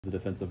the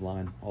defensive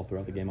line all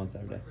throughout the game on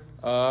Saturday?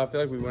 I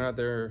feel like we went out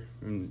there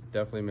and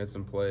definitely made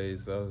some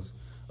plays. That was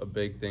a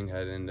big thing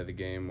heading into the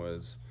game,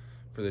 was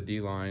for the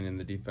D-line and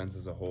the defense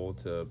as a whole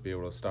to be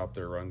able to stop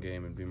their run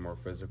game and be more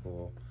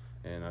physical,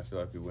 and I feel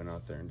like we went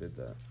out there and did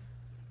that.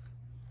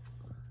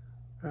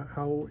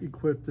 How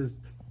equipped is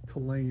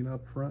Tulane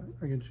up front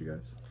against you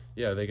guys?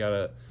 Yeah, they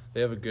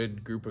have a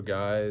good group of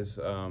guys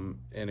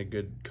and a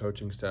good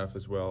coaching staff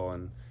as well,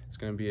 and it's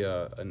going to be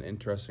an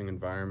interesting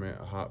environment,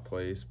 a hot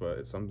place, but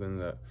it's something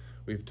that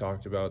we've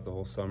talked about the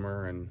whole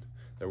summer and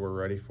that we're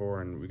ready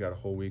for, and we got a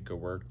whole week of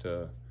work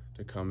to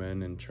come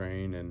in and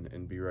train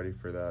and be ready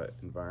for that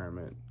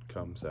environment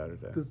come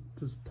Saturday.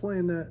 Does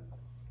playing that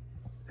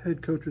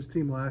head coach's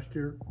team last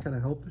year kind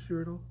of help this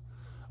year at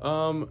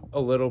all?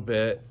 A little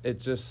bit. It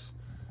just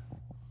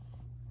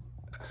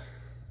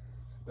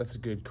that's a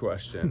good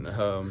question.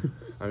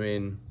 I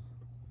mean,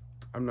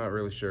 I'm not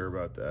really sure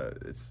about that.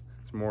 It's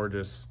more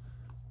just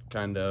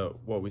kind of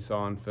what we saw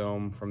on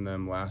film from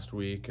them last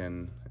week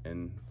and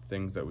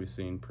things that we've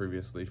seen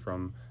previously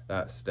from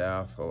that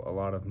staff. A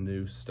lot of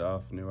new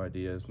stuff, new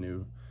ideas,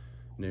 new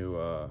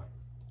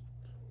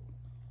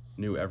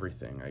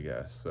everything, I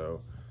guess.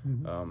 So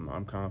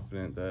I'm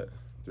confident that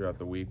throughout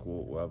the week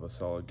we'll have a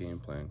solid game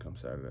plan come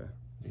Saturday.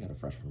 They got a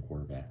freshman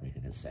quarterback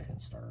making his second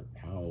start.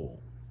 How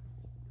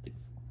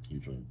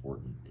hugely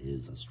important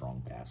is a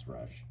strong pass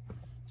rush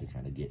to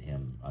kind of get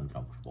him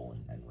uncomfortable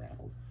and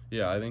rattled?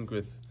 Yeah, I think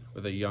with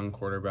a young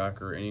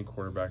quarterback or any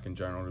quarterback in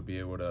general, to be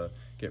able to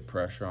get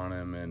pressure on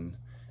him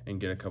and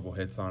get a couple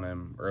hits on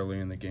him early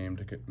in the game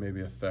to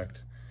maybe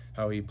affect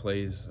how he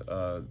plays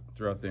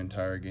throughout the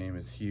entire game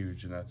is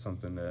huge, and that's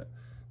something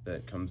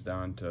that comes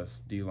down to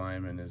us D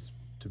linemen, is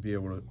to be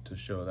able to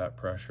show that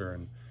pressure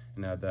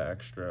and add that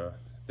extra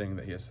thing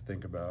that he has to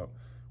think about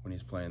when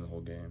he's playing the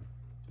whole game.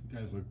 You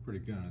guys look pretty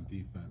good on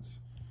defense.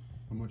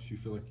 How much do you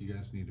feel like you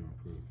guys need to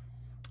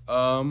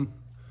improve?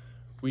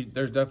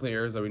 There's definitely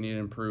areas that we need to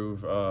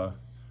improve.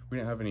 We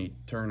didn't have any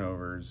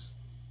turnovers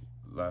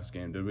last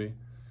game, did we?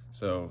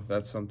 So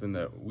that's something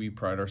that we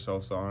pride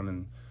ourselves on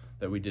and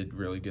that we did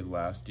really good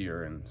last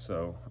year. And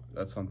so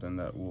that's something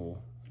that we'll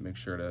make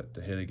sure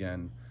to hit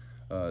again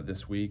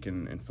this week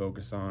and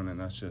focus on. And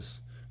that's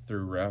just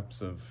through reps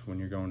of when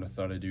you're going to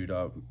thud a dude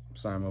up,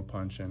 simo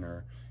punching,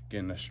 or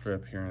getting a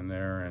strip here and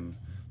there. And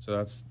so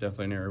that's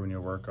definitely an area we need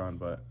to work on.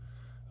 But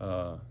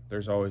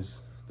there's always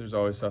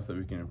stuff that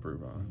we can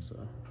improve on. So.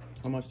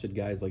 How much did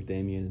guys like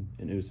Damian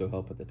and Uso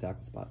help at the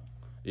tackle spot?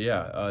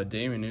 Yeah,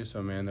 Damian and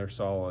Uso, man, they're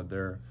solid.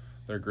 They're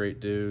great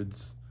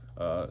dudes,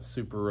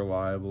 super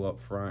reliable up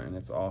front, and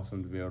it's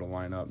awesome to be able to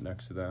line up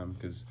next to them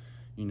because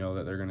you know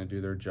that they're going to do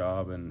their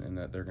job and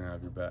that they're going to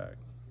have your back.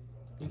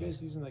 You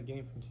guys using that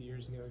game from 2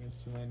 years ago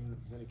against Tulane,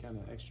 is any kind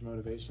of extra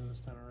motivation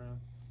this time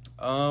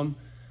around?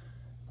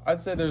 I'd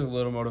say there's a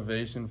little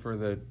motivation for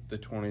the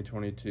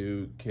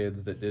 2022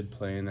 kids that did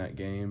play in that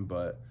game,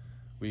 but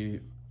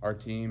our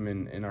team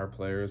and our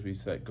players, we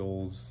set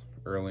goals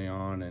early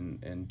on,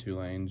 and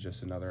Tulane's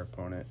just another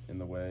opponent in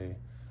the way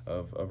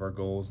of our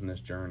goals in this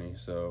journey.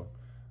 So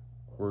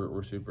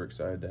we're super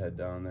excited to head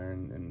down there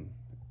and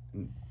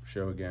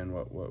show again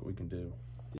what we can do.